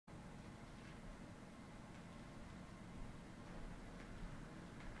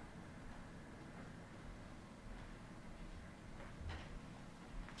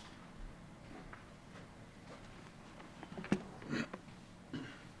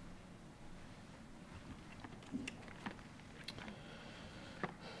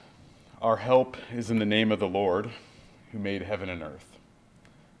Our help is in the name of the Lord, who made heaven and earth.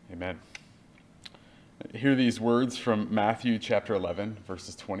 Amen. Hear these words from Matthew chapter 11,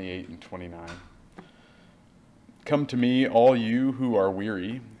 verses 28 and 29. Come to me, all you who are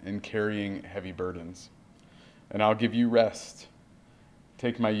weary and carrying heavy burdens, and I'll give you rest.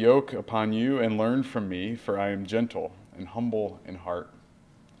 Take my yoke upon you and learn from me, for I am gentle and humble in heart.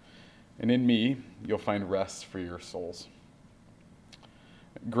 And in me, you'll find rest for your souls.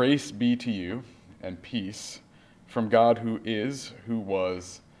 Grace be to you and peace from God who is, who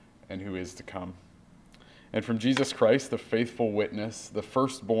was, and who is to come. And from Jesus Christ, the faithful witness, the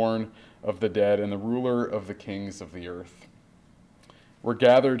firstborn of the dead and the ruler of the kings of the earth. We're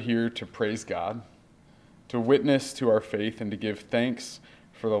gathered here to praise God, to witness to our faith, and to give thanks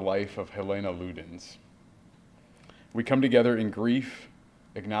for the life of Helena Ludens. We come together in grief,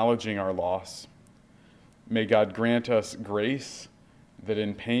 acknowledging our loss. May God grant us grace that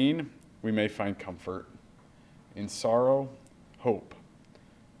in pain we may find comfort, in sorrow, hope,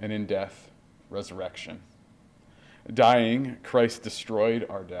 and in death, resurrection. Dying, Christ destroyed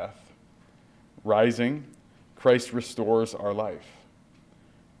our death. Rising, Christ restores our life.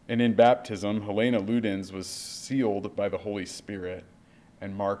 And in baptism, Helena Ludens was sealed by the Holy Spirit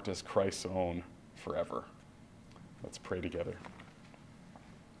and marked as Christ's own forever. Let's pray together.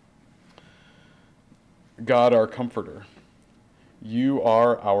 God, our comforter, you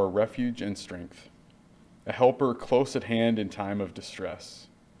are our refuge and strength, a helper close at hand in time of distress.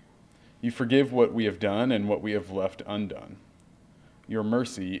 You forgive what we have done and what we have left undone. Your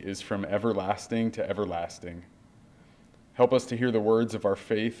mercy is from everlasting to everlasting. Help us to hear the words of our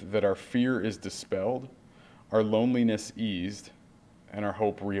faith, that our fear is dispelled, our loneliness eased, and our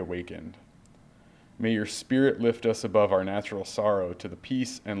hope reawakened. May your Spirit lift us above our natural sorrow to the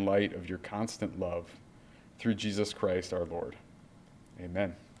peace and light of your constant love, through Jesus Christ our Lord.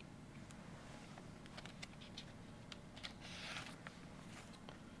 Amen.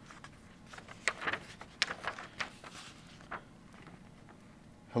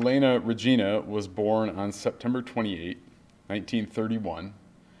 Helena Regina was born on September 28, 1931,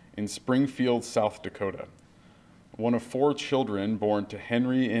 in Springfield, South Dakota, one of 4 children born to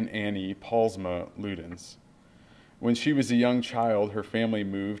Henry and Annie Palsma Ludens. When she was a young child, her family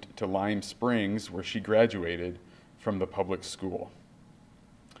moved to Lime Springs, where she graduated from the public school.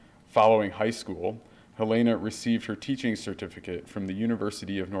 Following high school, Helena received her teaching certificate from the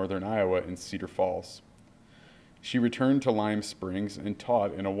University of Northern Iowa in Cedar Falls. She returned to Lime Springs and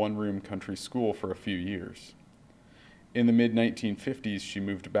taught in a one-room country school for a few years. In the mid-1950s, she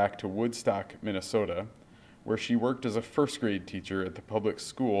moved back to Woodstock, Minnesota, where she worked as a first-grade teacher at the public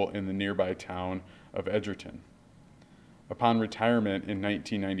school in the nearby town of Edgerton. Upon retirement in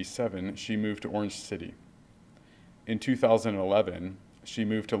 1997, she moved to Orange City. In 2011, she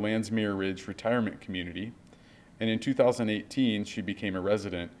moved to Landsmeer Ridge Retirement Community, and in 2018, she became a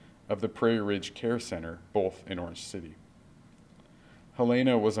resident of the Prairie Ridge Care Center, both in Orange City.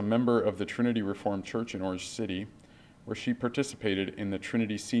 Helena was a member of the Trinity Reformed Church in Orange City, where she participated in the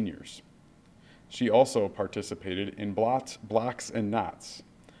Trinity Seniors. She also participated in Blocks and Knots,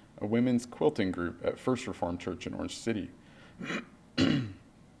 a women's quilting group at First Reformed Church in Orange City.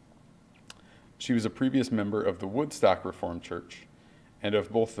 She was a previous member of the Woodstock Reformed Church and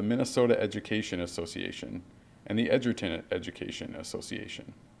of both the Minnesota Education Association and the Edgerton Education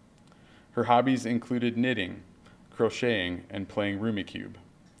Association. Her hobbies included knitting, crocheting, and playing Rumicube.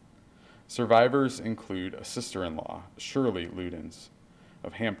 Survivors include a sister-in-law, Shirley Ludens,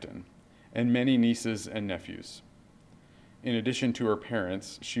 of Hampton, and many nieces and nephews. In addition to her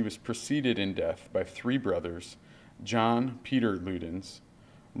parents, she was preceded in death by 3 brothers, John Peter Ludens,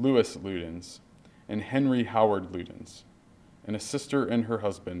 Louis Ludens, and Henry Howard Ludens, and a sister and her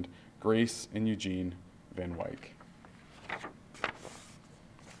husband, Grace and Eugene Van Wyck.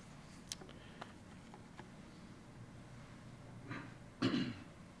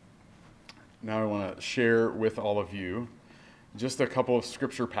 Now I want to share with all of you just a couple of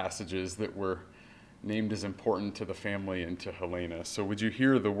scripture passages that were named as important to the family and to Helena. So would you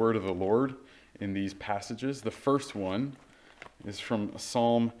hear the word of the Lord in these passages? The first one is from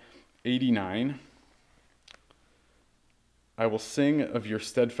Psalm 89. I will sing of your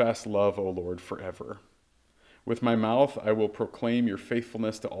steadfast love, O Lord, forever. With my mouth I will proclaim your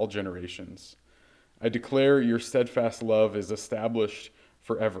faithfulness to all generations. I declare your steadfast love is established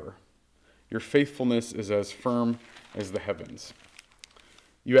forever. Your faithfulness is as firm as the heavens.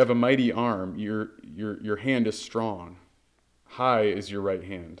 You have a mighty arm. Your hand is strong. High is your right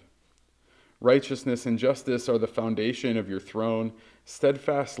hand. Righteousness and justice are the foundation of your throne.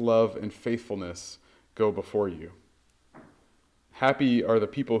 Steadfast love and faithfulness go before you. Happy are the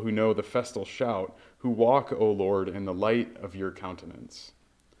people who know the festal shout, who walk, O Lord, in the light of your countenance.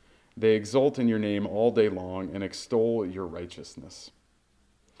 They exult in your name all day long and extol your righteousness.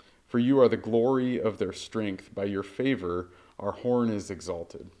 For you are the glory of their strength. By your favor, our horn is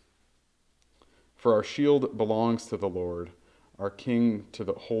exalted. For our shield belongs to the Lord, our King to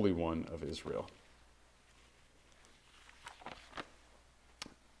the Holy One of Israel.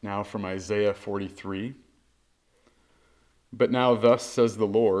 Now from Isaiah 43. But now thus says the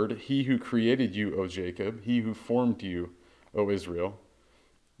Lord, he who created you, O Jacob, he who formed you, O Israel,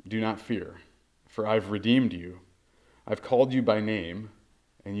 do not fear, for I've redeemed you. I've called you by name,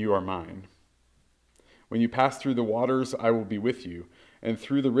 and you are mine. When you pass through the waters, I will be with you, and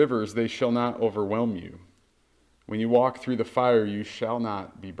through the rivers they shall not overwhelm you. When you walk through the fire, you shall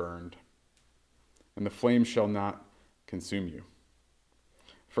not be burned, and the flame shall not consume you.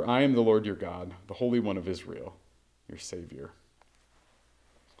 For I am the Lord your God, the Holy One of Israel, your Savior.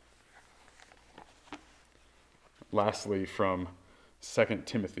 Lastly, from 2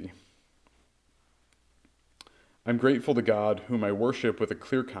 Timothy. I'm grateful to God, whom I worship with a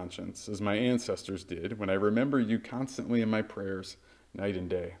clear conscience, as my ancestors did, when I remember you constantly in my prayers, night and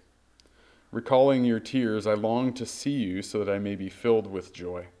day. Recalling your tears, I long to see you so that I may be filled with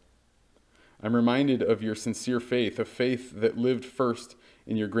joy. I'm reminded of your sincere faith, a faith that lived first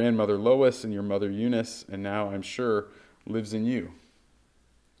in your grandmother Lois and your mother Eunice, and now, I'm sure, lives in you.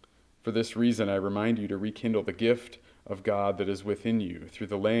 For this reason, I remind you to rekindle the gift of God that is within you through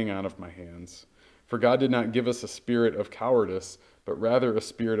the laying on of my hands. For God did not give us a spirit of cowardice, but rather a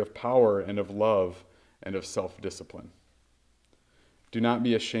spirit of power and of love and of self-discipline. Do not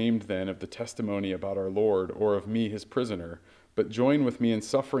be ashamed then of the testimony about our Lord or of me, his prisoner, but join with me in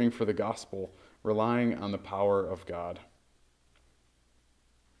suffering for the gospel, relying on the power of God.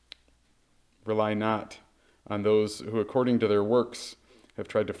 Rely not on those who, according to their works, have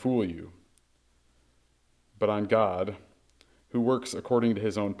tried to fool you, but on God, who works according to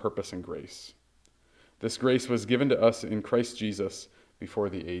his own purpose and grace. This grace was given to us in Christ Jesus before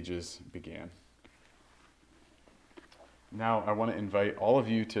the ages began. Now I want to invite all of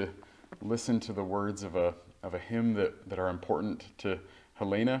you to listen to the words of a hymn that are important to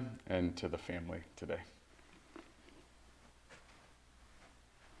Helena and to the family today.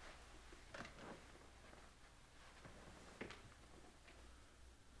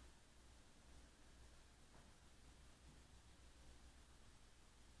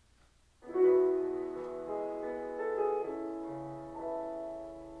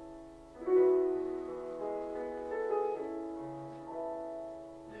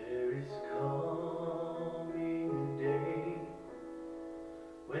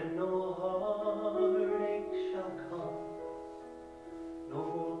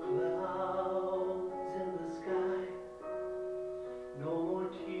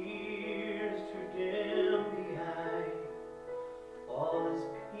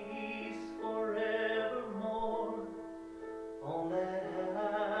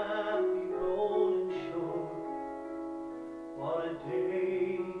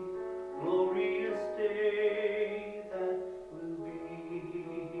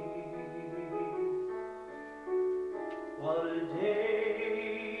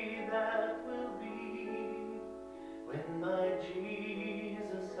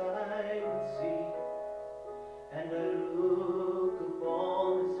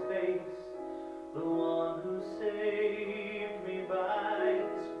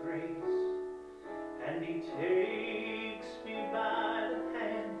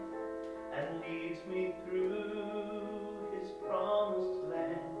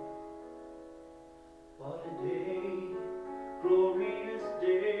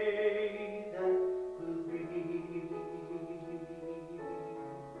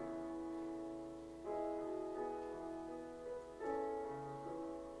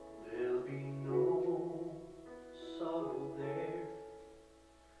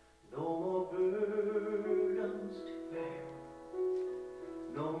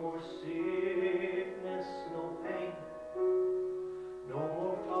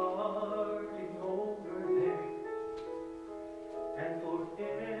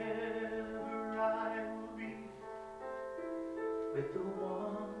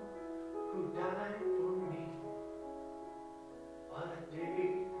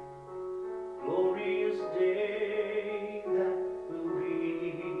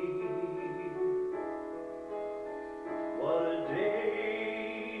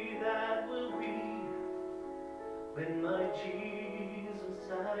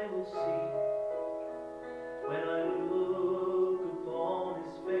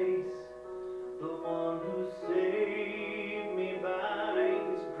 The one who saved me by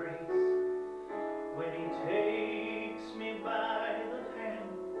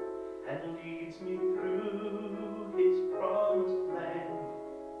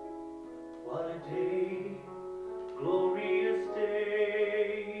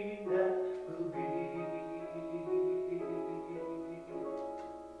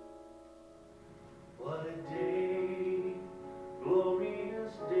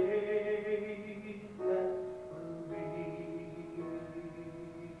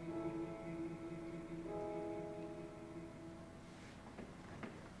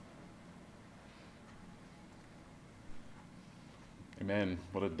Amen.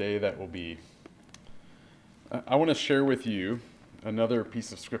 What a day that will be. I want to share with you another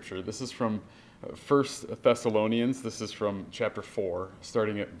piece of scripture. This is from 1 Thessalonians. This is from chapter 4,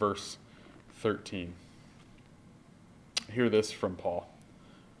 starting at verse 13. Hear this from Paul.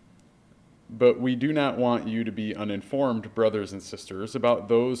 But we do not want you to be uninformed, brothers and sisters, about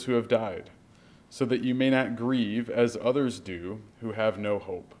those who have died, so that you may not grieve as others do who have no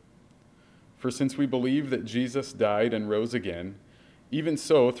hope. For since we believe that Jesus died and rose again, even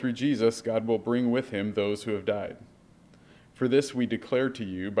so, through Jesus, God will bring with him those who have died. For this we declare to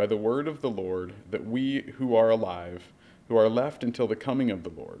you by the word of the Lord, that we who are alive, who are left until the coming of the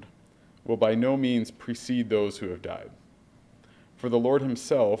Lord, will by no means precede those who have died. For the Lord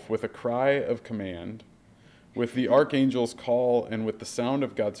himself, with a cry of command, with the archangel's call, and with the sound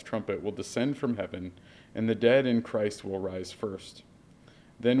of God's trumpet, will descend from heaven, and the dead in Christ will rise first.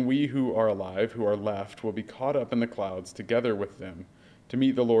 Then we who are alive, who are left, will be caught up in the clouds together with them to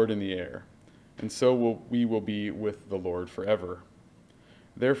meet the Lord in the air, and so we will be with the Lord forever.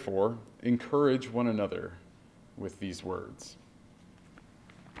 Therefore, encourage one another with these words.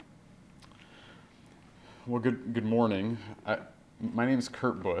 Well, good morning. My name is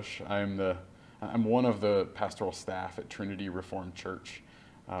Kurt Bush. I'm one of the pastoral staff at Trinity Reformed Church.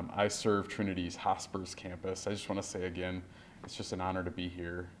 I serve Trinity's Hospers campus. I just want to say again, it's just an honor to be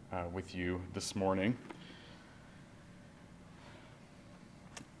here with you this morning.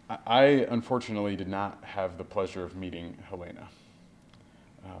 I unfortunately did not have the pleasure of meeting Helena.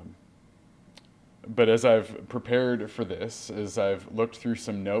 But as I've prepared for this, as I've looked through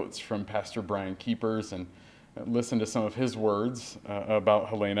some notes from Pastor Brian Keepers and listened to some of his words about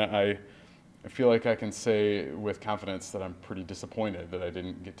Helena, I feel like I can say with confidence that I'm pretty disappointed that I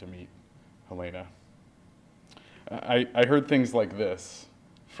didn't get to meet Helena. I heard things like this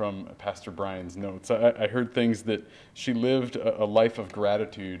from Pastor Brian's notes. I heard things that she lived a life of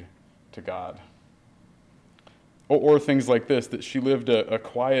gratitude to God. Or things like this, that she lived a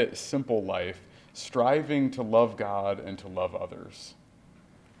quiet, simple life, striving to love God and to love others.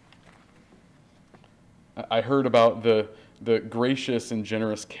 I heard about the gracious and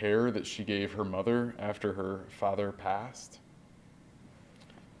generous care that she gave her mother after her father passed.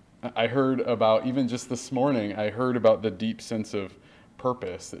 I heard about, even just this morning, I heard about the deep sense of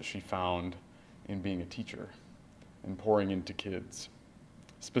purpose that she found in being a teacher and pouring into kids,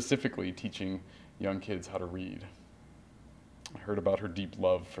 specifically teaching young kids how to read. I heard about her deep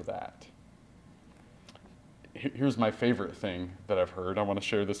love for that. Here's my favorite thing that I've heard. I want to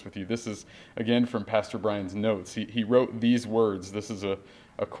share this with you. This is, again, from Pastor Brian's notes. He wrote these words. This is a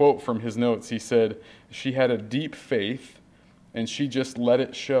quote from his notes. He said, "She had a deep faith, and she just let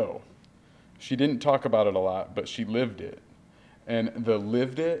it show. She didn't talk about it a lot, but she lived it. And the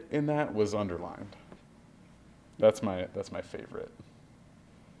lived it in that was underlined." That's my favorite.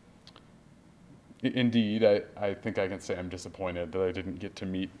 Indeed, I think I can say I'm disappointed that I didn't get to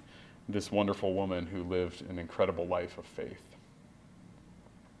meet this wonderful woman who lived an incredible life of faith.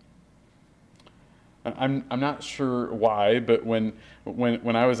 I'm not sure why, but when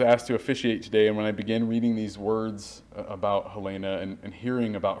I was asked to officiate today, and when I began reading these words about Helena and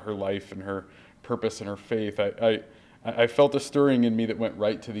hearing about her life and her purpose and her faith, I felt a stirring in me that went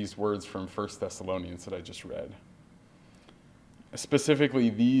right to these words from 1 Thessalonians that I just read. Specifically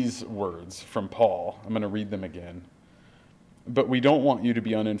these words from Paul. I'm going to read them again. "But we don't want you to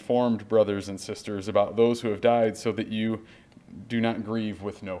be uninformed, brothers and sisters, about those who have died, so that you do not grieve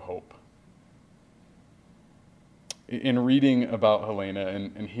with no hope." In reading about Helena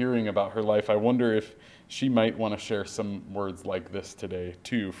and hearing about her life, I wonder if she might want to share some words like this today,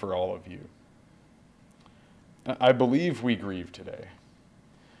 too, for all of you. I believe we grieve today,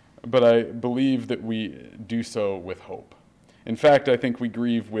 but I believe that we do so with hope. In fact, I think we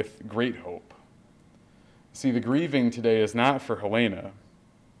grieve with great hope. See, the grieving today is not for Helena,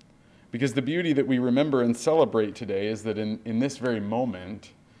 because the beauty that we remember and celebrate today is that in this very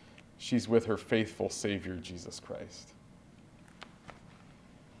moment, she's with her faithful Savior, Jesus Christ.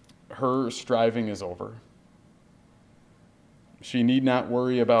 Her striving is over. She need not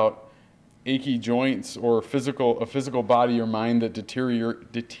worry about achy joints or a physical body or mind that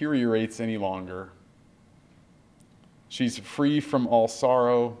deteriorates any longer. She's free from all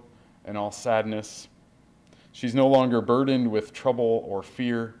sorrow and all sadness. She's no longer burdened with trouble or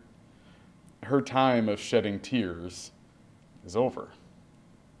fear. Her time of shedding tears is over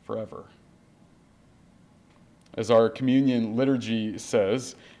forever. As our communion liturgy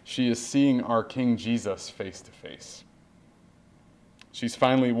says, she is seeing our King Jesus face to face. She's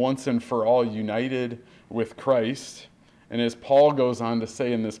finally once and for all united with Christ, And as Paul goes on to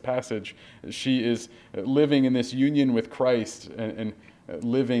say in this passage, she is living in this union with Christ and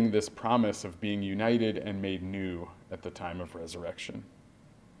living this promise of being united and made new at the time of resurrection.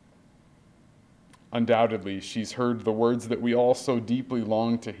 Undoubtedly, she's heard the words that we all so deeply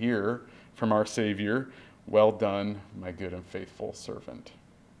long to hear from our Savior, "Well done, my good and faithful servant.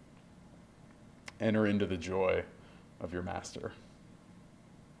 Enter into the joy of your master."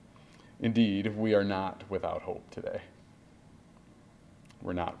 Indeed, we are not without hope today.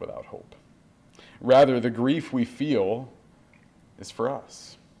 We're not without hope. Rather, the grief we feel is for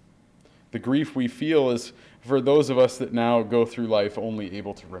us. The grief we feel is for those of us that now go through life only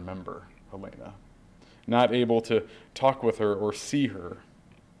able to remember Helena, not able to talk with her or see her.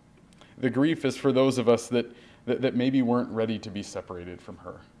 The grief is for those of us that maybe weren't ready to be separated from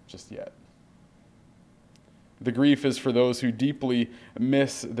her just yet. The grief is for those who deeply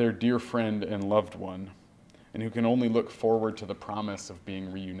miss their dear friend and loved one, and who can only look forward to the promise of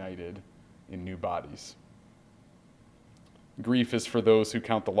being reunited in new bodies. Grief is for those who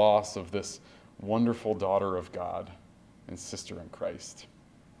count the loss of this wonderful daughter of God and sister in Christ.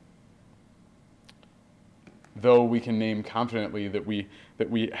 Though we can name confidently that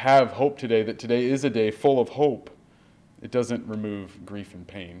we have hope today, that today is a day full of hope, it doesn't remove grief and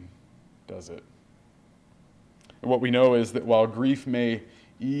pain, does it? And what we know is that while grief may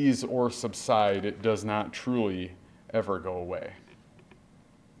ease or subside, it does not truly ever go away.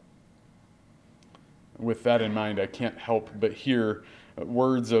 With that in mind, I can't help but hear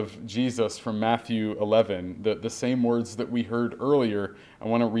words of Jesus from Matthew 11, the same words that we heard earlier. I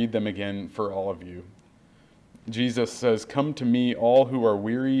want to read them again for all of you. Jesus says, "Come to me, all who are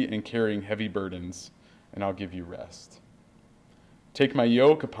weary and carrying heavy burdens, and I'll give you rest. Take my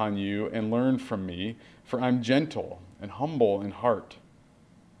yoke upon you and learn from me, for I'm gentle and humble in heart,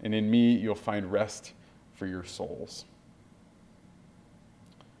 and in me you'll find rest for your souls."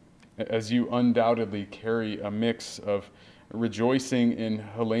 As you undoubtedly carry a mix of rejoicing in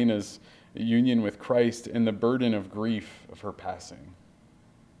Helena's union with Christ and the burden of grief of her passing,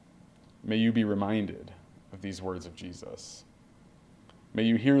 may you be reminded of these words of Jesus. May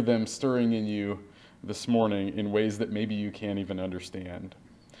you hear them stirring in you this morning in ways that maybe you can't even understand.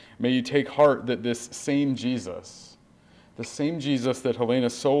 May you take heart that this same Jesus, the same Jesus that Helena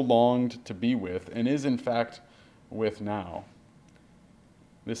so longed to be with and is in fact with now,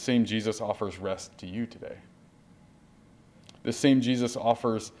 this same Jesus offers rest to you today. This same Jesus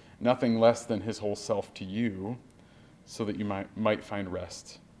offers nothing less than his whole self to you so that you might find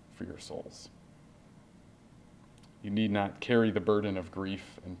rest for your souls. You need not carry the burden of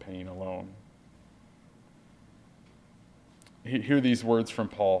grief and pain alone. Hear these words from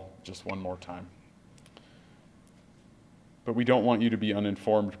Paul just one more time. "But we don't want you to be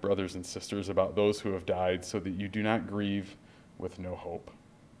uninformed, brothers and sisters, about those who have died, so that you do not grieve with no hope."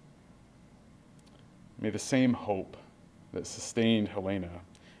 May the same hope that sustained Helena,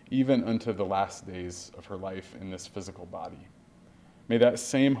 even unto the last days of her life in this physical body, may that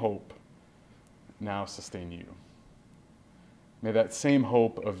same hope now sustain you. May that same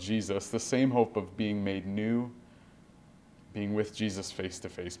hope of Jesus, the same hope of being made new, being with Jesus face to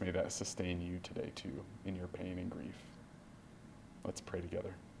face, may that sustain you today too in your pain and grief. Let's pray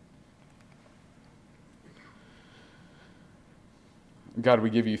together. God,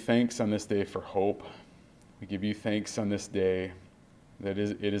 we give you thanks on this day for hope. We give you thanks on this day that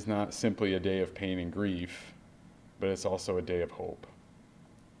it is not simply a day of pain and grief, but it's also a day of hope.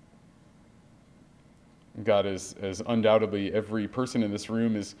 God, as undoubtedly every person in this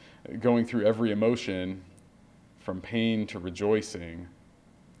room is going through every emotion, from pain to rejoicing,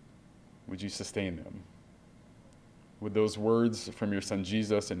 would you sustain them? Would those words from your son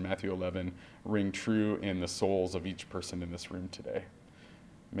Jesus in Matthew 11 ring true in the souls of each person in this room today?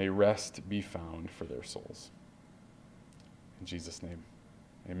 May rest be found for their souls. In Jesus' name,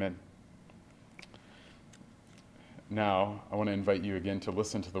 amen. Now, I want to invite you again to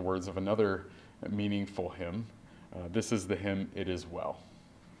listen to the words of another meaningful hymn. This is the hymn, "It Is Well."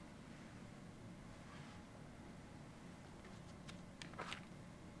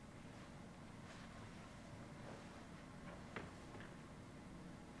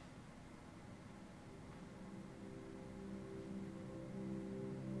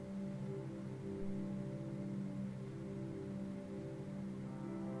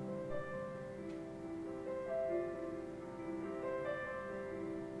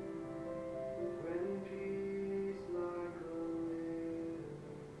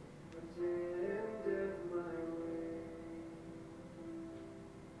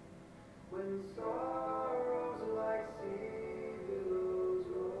 Sorrows like sea billows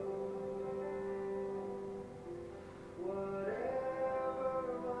roll,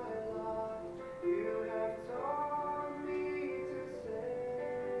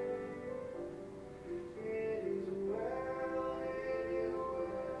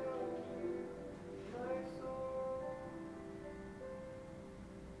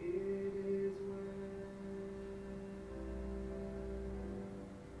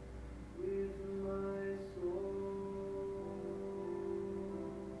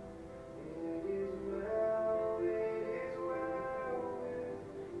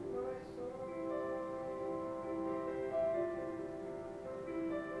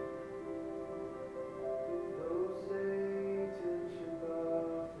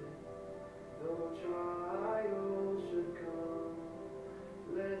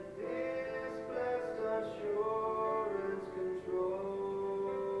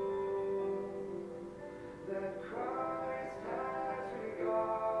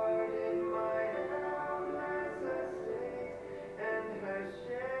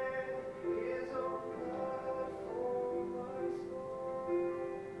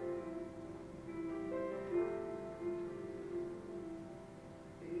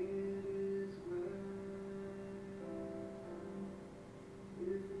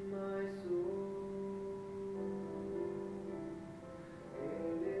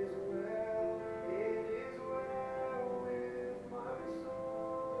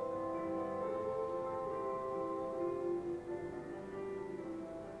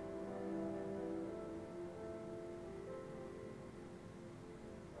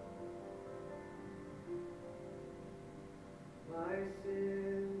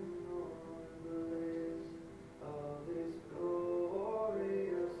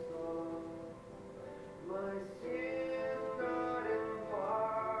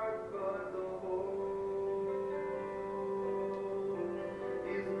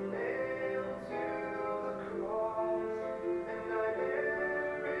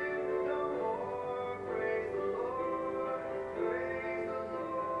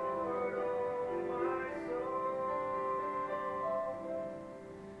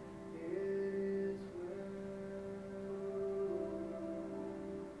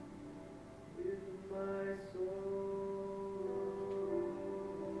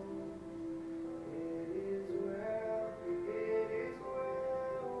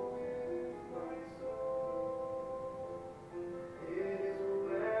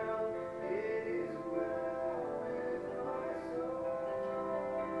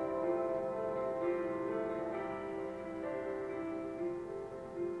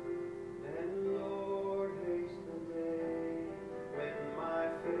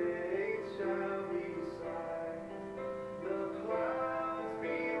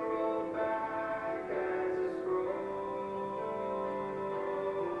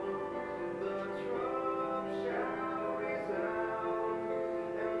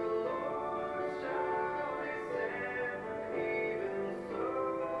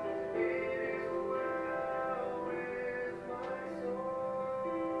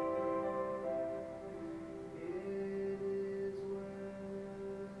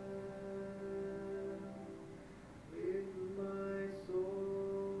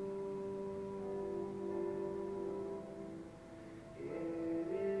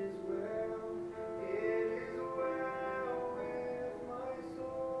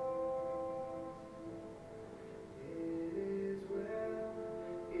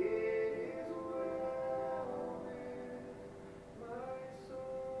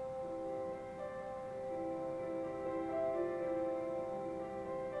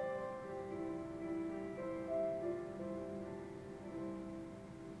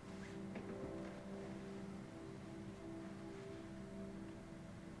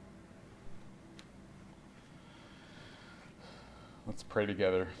 Let's pray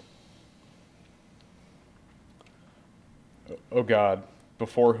together. O God,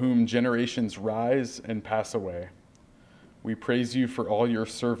 before whom generations rise and pass away, we praise you for all your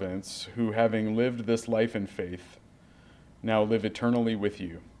servants who, having lived this life in faith, now live eternally with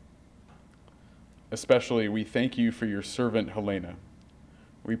you. Especially, we thank you for your servant Helena.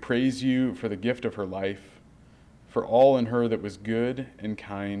 We praise you for the gift of her life, for all in her that was good and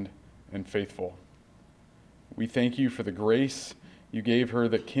kind and faithful. We thank you for the grace you gave her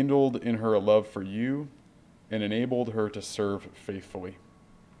that kindled in her a love for you and enabled her to serve faithfully.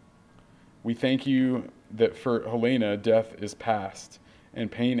 We thank you that for Helena, death is past and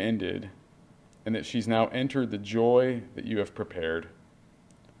pain ended, and that she's now entered the joy that you have prepared.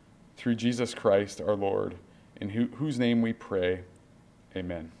 Through Jesus Christ our Lord, in whose name we pray,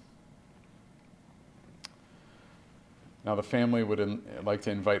 amen. Now the family would like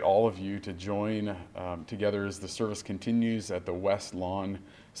to invite all of you to join together as the service continues at the West Lawn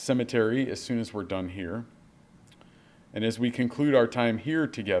Cemetery as soon as we're done here. And as we conclude our time here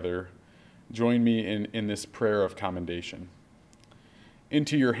together, join me in this prayer of commendation.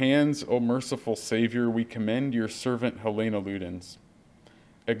 Into your hands, O merciful Savior, we commend your servant Helena Ludens.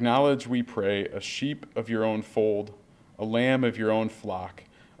 Acknowledge, we pray, a sheep of your own fold, a lamb of your own flock,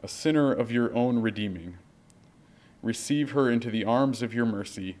 a sinner of your own redeeming. Receive her into the arms of your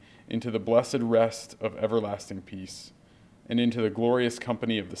mercy, into the blessed rest of everlasting peace, and into the glorious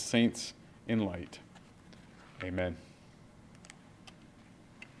company of the saints in light. Amen.